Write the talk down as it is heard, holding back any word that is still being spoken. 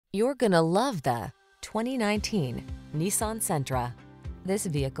You're gonna love the 2019 Nissan Sentra. This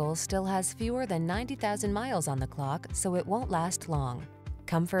vehicle still has fewer than 90,000 miles on the clock, so it won't last long.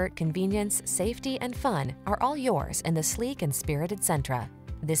 Comfort, convenience, safety, and fun are all yours in the sleek and spirited Sentra.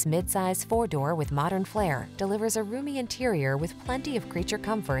 This midsize four-door with modern flair delivers a roomy interior with plenty of creature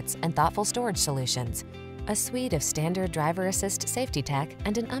comforts and thoughtful storage solutions, a suite of standard driver assist safety tech,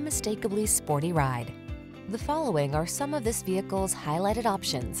 and an unmistakably sporty ride. The following are some of this vehicle's highlighted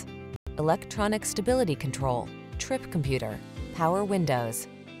options: electronic stability control, trip computer, power windows,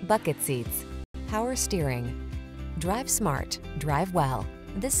 bucket seats, power steering. Drive smart, drive well.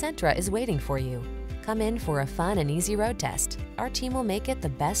 This Sentra is waiting for you. Come in for a fun and easy road test. Our team will make it the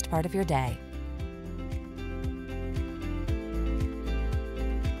best part of your day.